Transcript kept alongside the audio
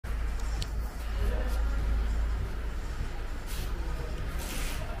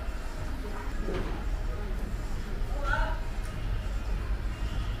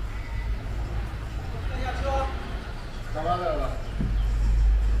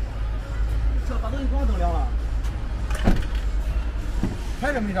光灯亮了。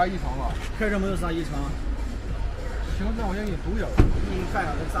开着没啥异常吧？开着没有啥异常。行，那我先给你读一下。你看一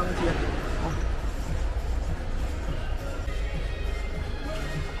下这啥问题？好。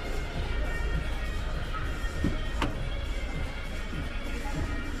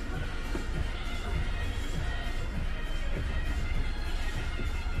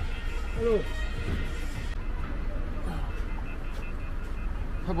Hello。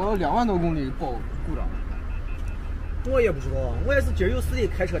他跑了2万多公里报故障。我也不知道，我也是今儿有实地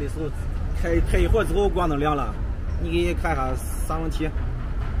开车的时候，开一会儿之后光灯亮了，你给看下啥问题？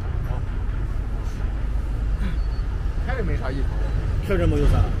好。开着没啥异常。开着没有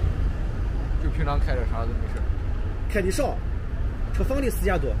啥。就平常开着啥都没事。开的少，车放的时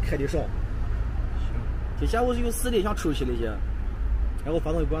间多，开的少。行。这下午是有实地想出去那些，然后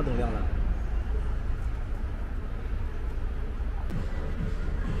发动机光灯亮了。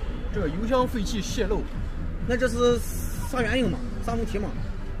这个油箱废气泄漏。那这是啥原因嘛？啥问题嘛？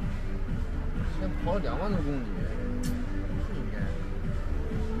先跑2万多公里，不应该。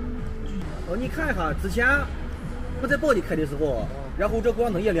哦，你看一下，之前我在保地开的时候，然后这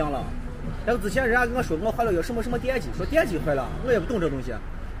光灯也亮了，然后之前人家跟我说我坏了有什么电机，说电机坏了，我也不懂这东西。然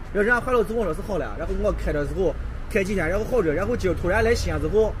后人家坏了之后说是好了，然后我开着之后开几天，然后好着，然后今儿突然来西安之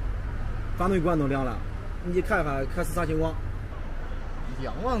后，发动机光灯亮了，你看一下看是啥情况？2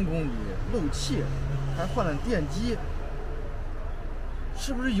万公里漏气。还换了电机，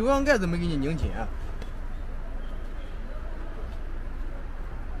是不是油箱盖子没给你拧紧啊？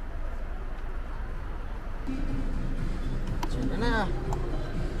紧着呢。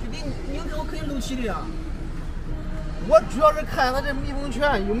兄弟，拧紧我肯定漏气的呀。我主要是看它这密封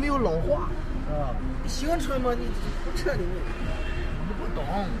圈有没有老化。啊，新车嘛，你不车的你不懂。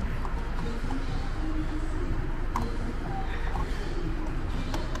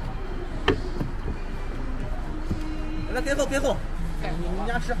来盖好，你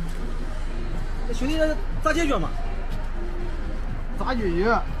家吃。那兄弟咋解决嘛？咋解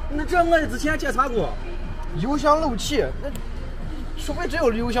决？那这我之前检查过，油箱漏气，那除非只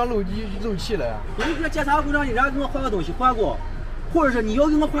有油箱漏气了呀。你这检查故障，人家给我换个东西换过，或者是你要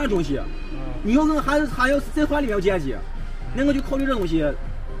给我换东西，你要给我还要再换里面有电机，那我就考虑这东西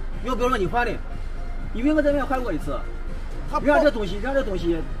要不要让你换的，因为我在外面换过一次，人家这东西，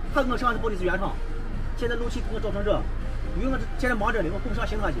他跟我上次保的是原厂，现在漏气给我造成这。因为我现在忙着呢，我顾不上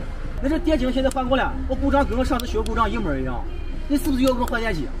新车去。那这电机现在换过了，我故障跟我上次学故障一模一样。你是不是要给我换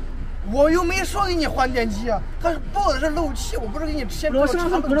电机？我又没说给你换电机啊，他报的是漏气，我不是给你先我上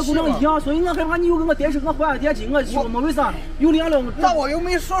次跟这故障一样，所以我害怕你又给我电池给我换电机，我说没为啥有亮了。那我又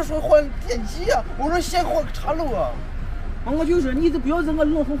没说换电机啊，我说先查漏啊。我就是你不要在我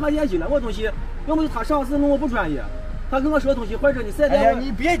弄换电机了，我东西要没有他上次弄我不专业，他跟我说东西或者你4S店。哎呀，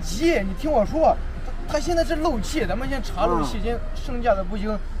你别急，你听我说。他现在是漏气，咱们先查漏气，先剩下的不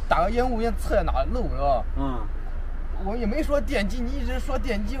行，打个烟雾先测哪漏是吧？我也没说电机，你一直说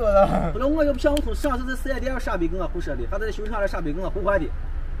电机了。不是，我也不想从上次在4S店傻逼跟我胡说的，还在修车上傻逼跟我胡换的。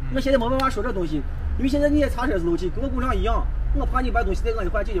我现在没办法说这东西，因为现在你也查车是漏气，跟我故障一样，我怕你把东西再给我一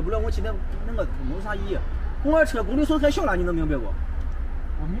换解决不了，我现在那个没啥意义。我车公里数太小了，你能明白不？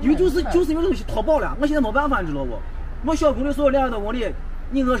因为就是因为这东西淘宝了，我现在没办法，你知道不？我小公里数200多公里。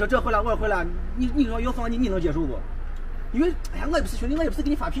你跟我说这回来我回来，你说要放你能接受不？因为哎呀，我也不是兄弟，我也不是给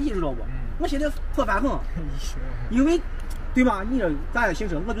你发脾气，知道不？我现在可烦很，因为对吧？你这咱也行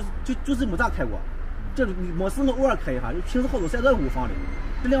车，我就是没咋开过，这没事我偶尔开一下，平时好多4S店无放的，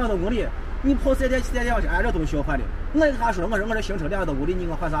这2万多公里，你跑4S店去，哎，这东西要换的，我跟他说，我说我这行车2万多公里，你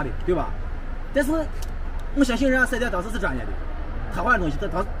给我换啥的，对吧？但是我相信人家4S店当时是专业的，他换的东西，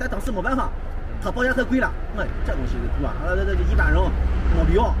但当时没办法。他保险太贵了，我这东西对吧？一般人没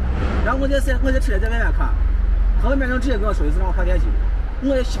必要。然后我在车在外面看，他外面人直接跟我说的是让我换电机，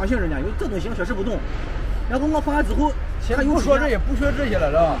我也相信人家，因为这东西我确实不懂。然后我换完之后，他又说这也不学这些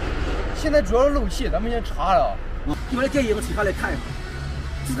了，是吧？现在主要是漏气，咱们先查了。就把这电机我拆下来看一下，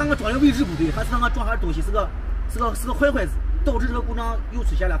是看我装的位置不对，还是看我装啥东西是个坏子，导致这个故障又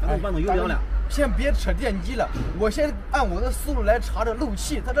出现了，反正反正又亮了。先别扯电机了，我先按我的思路来查这漏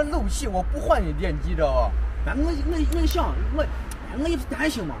气。他这漏气，我不换你电机，知道吧？我想我也不担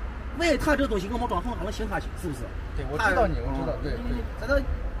心嘛，万一他这东西我没装好，还能行下去，是不是？对，我知道你，我知道，对。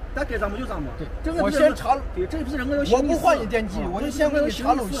咱该咱们就咱们。对，这我先查。对，这不是人我要。我不换你电机，我就先给你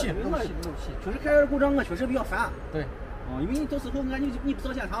查漏气。漏气，确实开这故障我确实比较烦。对。因为你到时候你不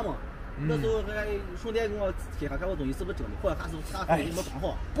找检查嘛。到时候还顺便给我贴下看我东西是不是真的，或者还是啥东西没装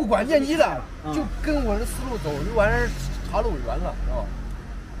好。不管电机了，就跟我的思路走，就完事查漏就完了，是吧？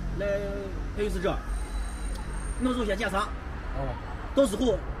来，还有是这，那时候先检查。到时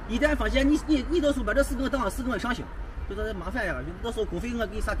候一旦发现你到时候把这4根当4根上行，就说麻烦呀，就到时候工费我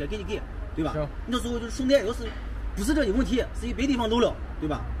给你啥该给你给，对吧？你到时候就是顺带，要是不是这里问题，是别地方漏了，对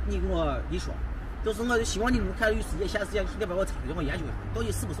吧？你跟我一说。就是我就希望你能看有时间，闲时间顺便把我查的，我研究一下，到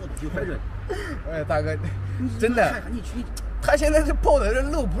底是不是我东西坏着。哎，大哥，真的，你去，他现在是报的这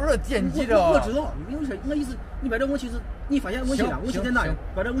漏，不是电机的。我知道，你说我意思，你把这问题是，你发现问题了，问题在哪里？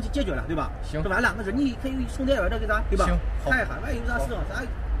把这问题解决了，对吧？行，说完了，我说你可以顺带把这给咱，对吧？行，看一下，万一有啥事，咱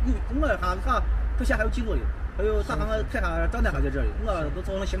有我啥这些还有记录的，还有啥我看下账单还在这里，我都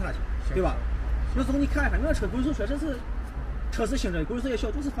早上写上去，对吧？有时候你看一下，我车公里数确实是车是新的，公里数也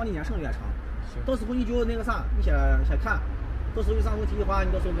小，就是放几年省的也长。到时候你就那个啥，你先看，到时候有啥问题的话，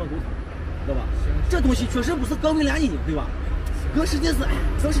你到时候跟我沟通，知道吧？这东西确实不是隔未来的，对吧？隔时间是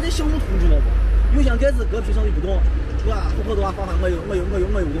隔时间小路通知了不？油箱盖子隔皮上就不动，是吧？后头的话放我有动。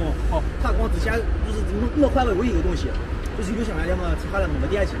好，他光之前就是我换过唯一一个东西，就是油箱原来我插了没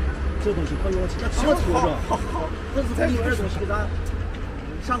电器，这个东西可用那车提着，这是唯一的东西给咱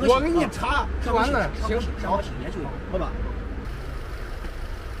上个我给你查，完了，行，上个研究，好吧？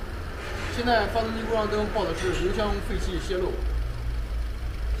现在发动机故障灯报的是油箱废气泄漏，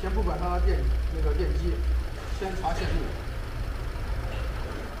先不管它电机，先查线路，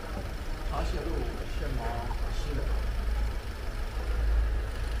查泄漏，先把吸的。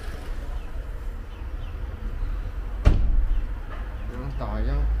打一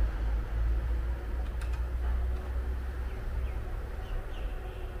下。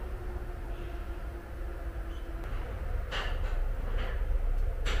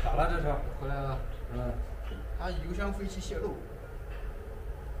咋了？这车回来了。它油箱废气泄漏，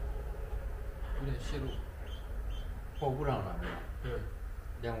有点泄漏。报故障了是吧？对。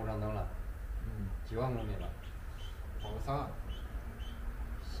亮故障灯了。几万公里了？跑个3万。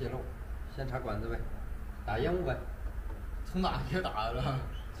泄漏，先查管子呗，打烟雾呗。从哪给打的？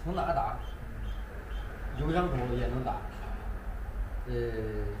从哪打？油箱口也能打。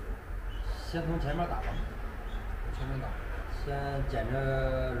先从前面打吧。前面打。先捡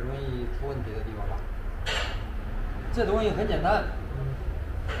着容易出问题的地方吧。这东西很简单，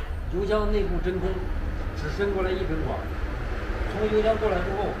油箱内部真空，只伸过来一根管，从油箱过来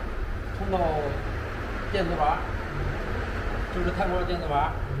之后，通到电子阀，就是碳罐电子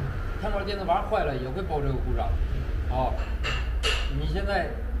阀，碳罐电子阀坏了也会报这个故障。你现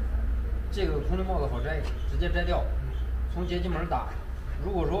在这个空气帽子好摘，直接摘掉，从节气门打。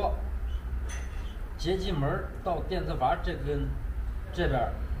如果说节气门到电磁阀这边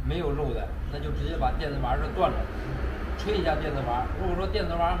没有漏的，那就直接把电磁阀这断了，吹一下电磁阀。如果说电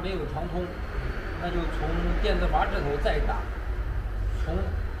磁阀没有长通，那就从电磁阀这头再打，从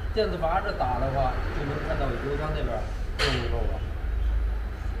电磁阀这打的话，就能看到油箱那边漏了。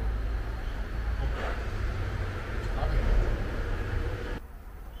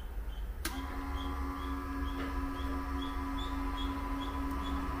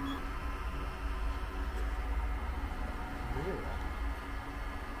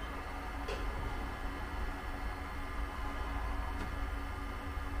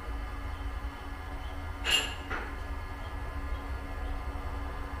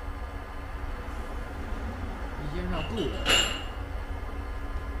烟上够了。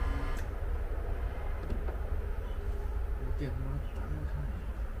电灯打开看。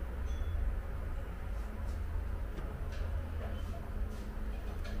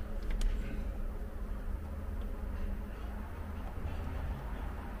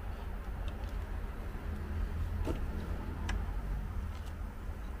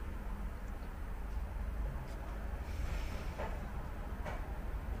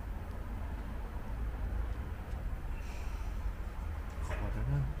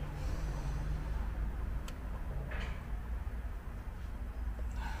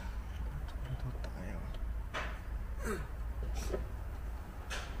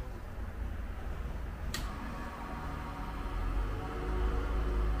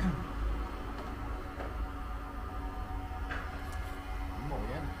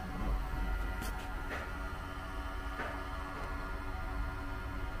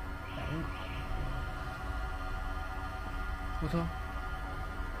我操！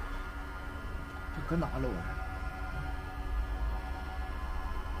这搁哪漏啊？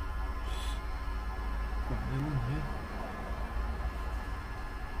管没问题。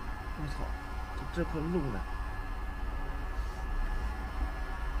我操！这块漏了。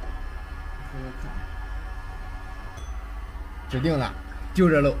指定了，就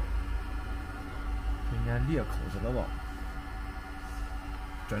这漏。应该裂口子了吧？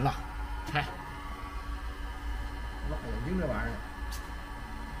准了，拆。辣眼睛这玩意儿。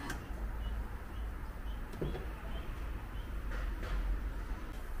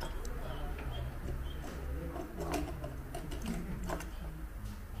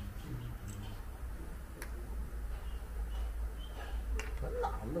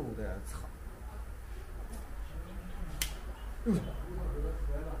漏的，操！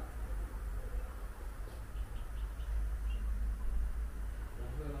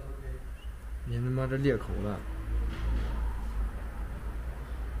你他妈这裂口了！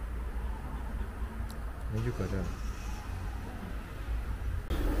没就搁这。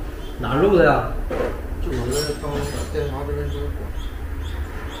哪漏的呀？就我这刚电话这边就是过。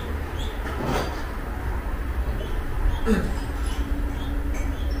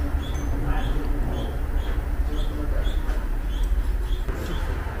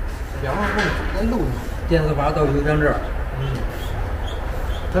2万公里在漏上，电磁阀到油箱这儿，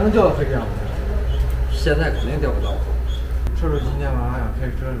咱能调到黑这样吗？现在肯定调不到。车主今天晚上还想开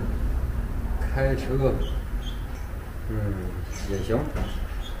车呢。开车，也行，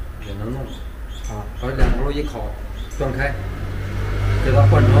也能弄。啊，把两头一烤，断开，给它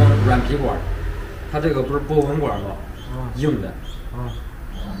换成软皮管。它这个不是波纹管吗？硬的。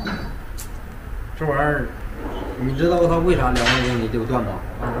这玩意儿，你知道它为啥2万公里就断吗？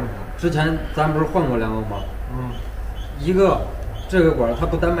之前咱不是换过2个吗？一个这个管它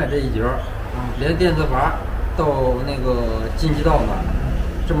不单卖这一节，连电磁阀到那个进气道那儿，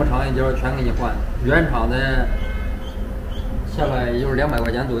这么长一节全给你换。原厂的下来也就是200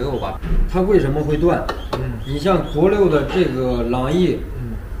块钱左右吧。它为什么会断？你像国六的这个朗逸，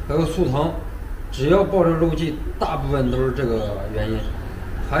还有速腾，只要爆炸漏气，大部分都是这个原因。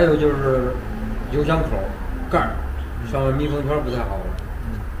还有就是油箱口盖儿上面密封圈不太好，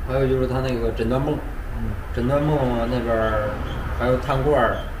还有就是它那个诊断泵，诊断泵那边还有碳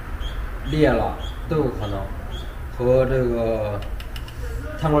罐裂了都有可能，和这个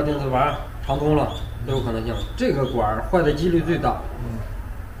碳罐电磁阀长通了都有可能性。这个管坏的几率最大，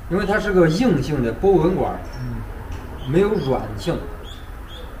因为它是个硬性的波纹管，没有软性。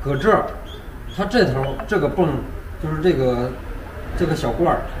搁这儿，它这头这个泵就是这个小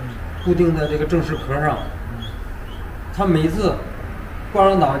罐固定在这个正时壳上，它每次挂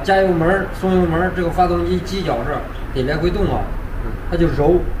上档加油门松油门，这个发动机机脚这儿得来回动啊，它就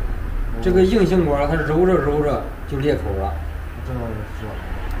揉。这个硬性管它揉着揉着就裂口了。这是。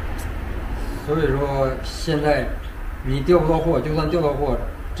所以说现在你调不到货，就算调到货，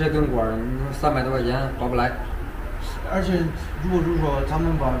这根管300多块钱划不来。而且如果是说咱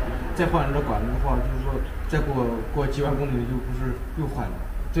们再换这管子的话，就是说再过几万公里就不是又换了。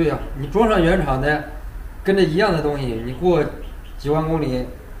对呀，你装上原厂的，跟这一样的东西，你过几万公里，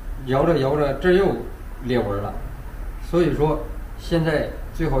摇着摇着，这又裂纹了。所以说现在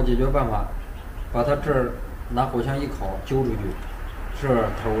最好解决办法，把它这儿拿火枪一烤，揪出去，这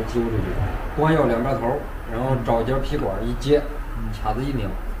头揪出去，光要2边头，然后找一节皮管一接，卡子一拧，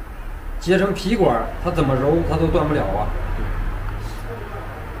接成皮管，它怎么揉它都断不了啊。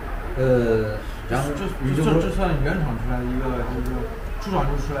然后这算原厂出来的一个，就是出厂就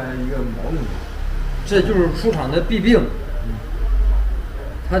出来一个毛病，这就是出厂的弊病。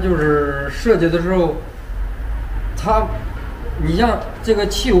它就是设计的时候，你像这个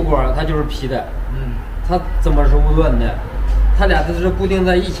汽油管，它就是皮的，它怎么揉不断的？它俩都是固定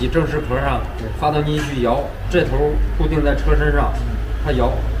在一起正时壳上，发动机去摇，这头固定在车身上，它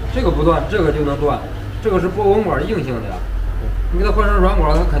摇，这个不断，这个就能断。这个是波纹管硬性的，你给它换成软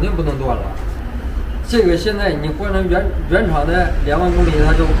管，它肯定不能断了。这个现在你换成原厂的2万公里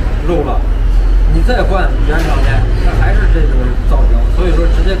它就漏了，你再换原厂的，它还是这种造型。所以说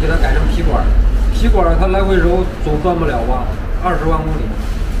直接给它改成皮管，皮管它来回揉总断不了吧，20万公里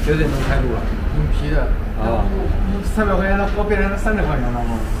绝对能开住了。用皮的啊，300块钱的货变成30块钱了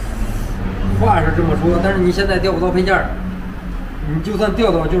吗？话是这么说，但是你现在调不到配件，你就算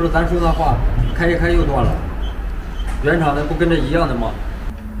调到，就是咱说那话，开一开又断了。原厂的不跟这一样的吗？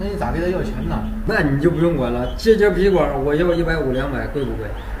那你咋给他要钱呢？那你就不用管了，这节皮管我要150、200，贵不贵？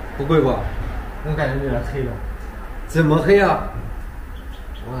不贵吧？我感觉有点黑了。怎么黑啊？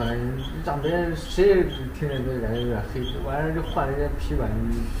我感觉让别人谁听着都感觉有点黑，完了就换了一件皮管，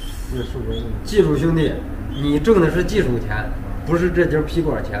有点受不了。记住兄弟，你挣的是技术钱，不是这节皮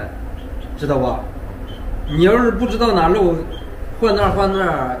管钱，知道吧？你要是不知道哪漏，换那儿换那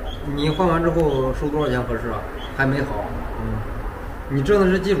儿，你换完之后收多少钱合适啊？还没好。你挣的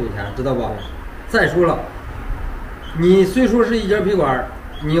是技术钱，知道吧？再说了，你虽说是一节皮管，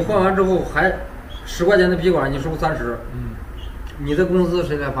你换完之后还10块钱的皮管，你收30，你的工资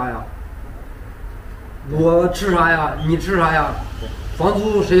谁来发呀？我吃啥呀？你吃啥呀？房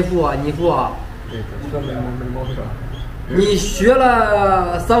租谁付啊？你付啊？对，说没毛病。你学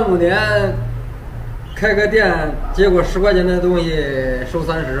了3、5年，开个店，结果10块钱的东西收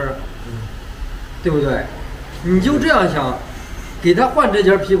30，对不对？你就这样想。给他换这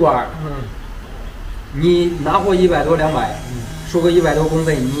节皮管，你拿货100多200，收个100多公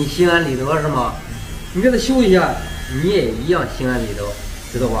费，你心安理得是吗？你给他修一下，你也一样心安理得，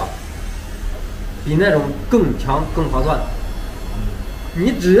知道吧？比那种更强更划算。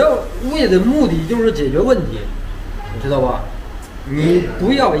你只要为的目的就是解决问题，你知道吧？你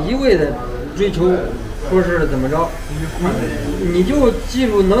不要一味的追求说是怎么着，你就记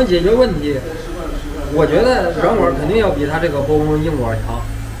住能解决问题。我觉得软管肯定要比它这个波纹硬管强。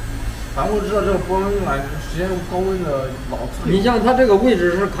咱们知道这个波纹管时间高温的老脆。你像它这个位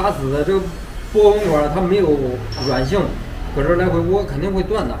置是卡死的，这个波纹管它没有软性，可是来回窝肯定会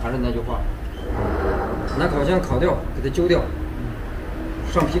断的。还是那句话，拿烤箱烤掉，给它揪掉，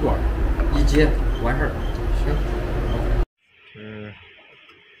上皮管，一接完事儿。行。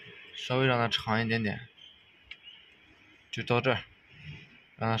稍微让它长一点点，就到这儿，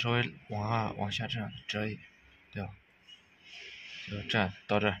让它稍微往下这样折一点，对吧？就这样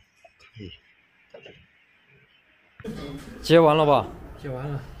到这儿。可以。接完了吧？接完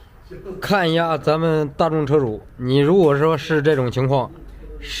了。看一下咱们大众车主，你如果说是这种情况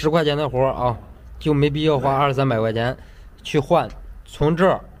，10块钱的活啊，就没必要花200-300块钱去换，从这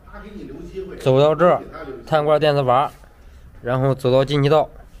儿走到这儿，碳罐电磁阀，然后走到进气道，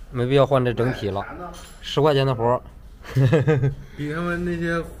没必要换这整体了。10块钱的活比他们那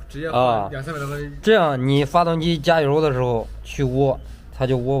些直接花200-300多块钱。这样你发动机加油的时候去窝，它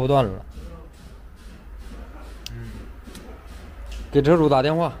就窝不断了。给车主打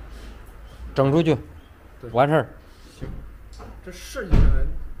电话，整出去，完事儿。行，这设计上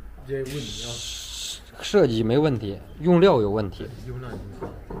也有问题啊。设计没问题，用料有问题。用料。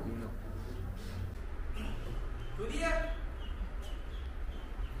兄弟，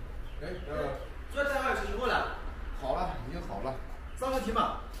昨天晚上修好了。好了，已经好了。啥问题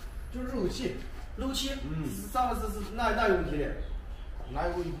嘛？就是漏气。漏气？啥是哪有问题的？哪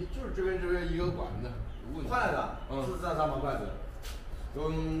有问题？就是这边一个管子有问题。换了的？是啥嘛管子？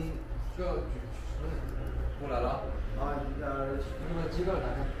这过来了啊！你把机盖打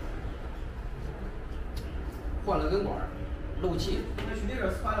开，换了根管，漏气。那兄弟这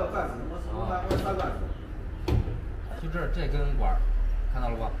换了管子，我换管子。就这根管，看到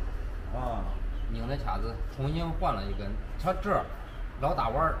了吧？啊。拧的卡子，重新换了一根。它这儿老打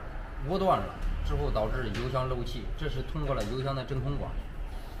弯，窝断了之后导致油箱漏气，这是通过了油箱的真空管。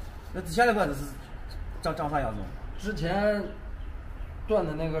那之前的管子是长啥样子？之前断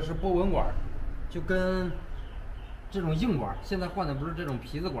的那个是波纹管，就跟这种硬管，现在换的不是这种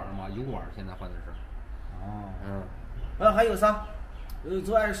皮子管吗？油管现在换的是。哦。还有啥？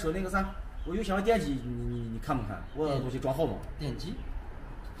昨晚说那个啥，我油箱电机，你看不看？我东西装好吗？电机。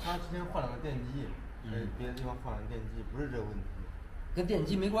他之前换了个电机，别的地方换了个电机，不是这个问题。跟电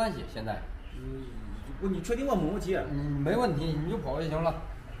机没关系，现在。你确定我没问题？没问题，你就跑就行了。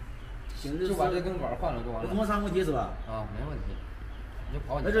行，就把这根管换了就完了。没啥问题是吧？啊，没问题。你就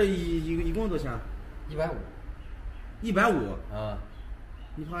跑。那这一共多少钱？150。150？啊。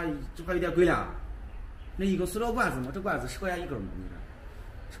你怕这还有点贵了？那一根塑料管子嘛，这管子10块钱一根嘛，你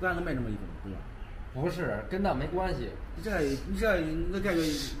这10块钱能买这么一根，对吧？不是，跟那没关系。你这我感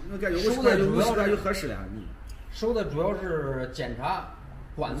觉50块就合适了。你收的主要是检查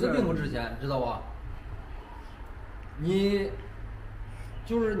管子并不值钱，知道吧？你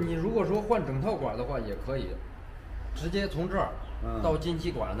如果说换整套管的话也可以，直接从这儿到进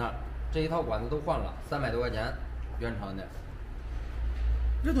气管那儿，这一套管子都换了，300多块钱，原厂的。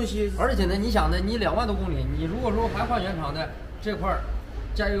这东西，而且呢，你想呢，你2万多公里，你如果说还换原厂的这块儿。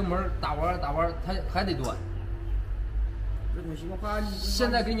加油门打弯，它还得断。这东西我怕现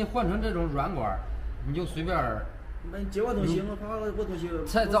在给你换成这种软管，你就随便。你接我东西，我怕我东西。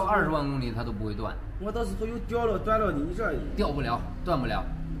再造20万公里它都不会断。我到时候又掉了断了的，你这。掉不了，断不了。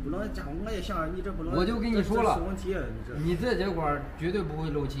不能讲，我也想你这不能。我就跟你说了，问题你这节管绝对不会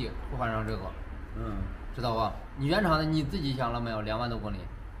漏气，换上这个。知道吧？你原厂的你自己想了没有？2万多公里。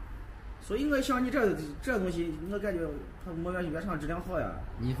所以我想你这东西，我感觉它没原厂质量好呀。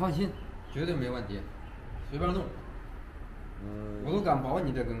你放心，绝对没问题，随便弄。我都敢保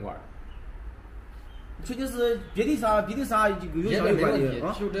你这根管。确定是别的啥有啥有关系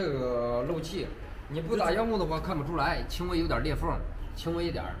就这个漏气，你不打烟雾的话看不出来，轻微有点裂缝，轻微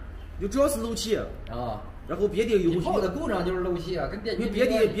一点。就主要是漏气啊，然后别的有。你报的故障就是漏气啊，跟电机。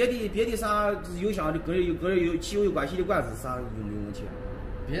别的啥油箱跟有汽油有关系的管子啥有没有问题？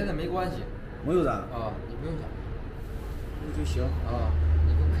别的没关系，没有的啊，你不用想，那就行啊，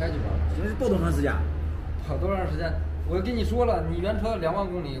你就开就完了。这是保多长时间？跑多长时间？我跟你说了，你原车2万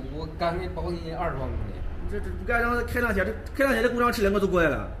公里，我敢给你保你20万公里。这不敢让开2天，开2天的故障车我都过来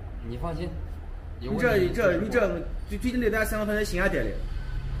了。你放心，你这最近这段3万块钱新安带的，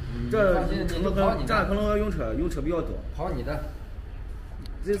这可能用车比较多。跑你的，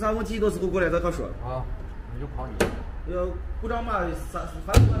这啥问题到时候过来再好说。啊，那就靠你。要故障码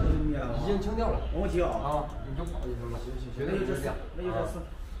反正都是你了。已经清掉了。没问题啊。啊，你就跑就行了，绝对那就这事，那就这事。啊。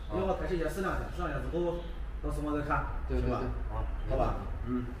因为我开始先试两天，试两天之后，到时候我再看，对对对。是吧？啊，好吧。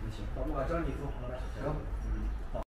嗯，那行，到我把这里付，我来。行。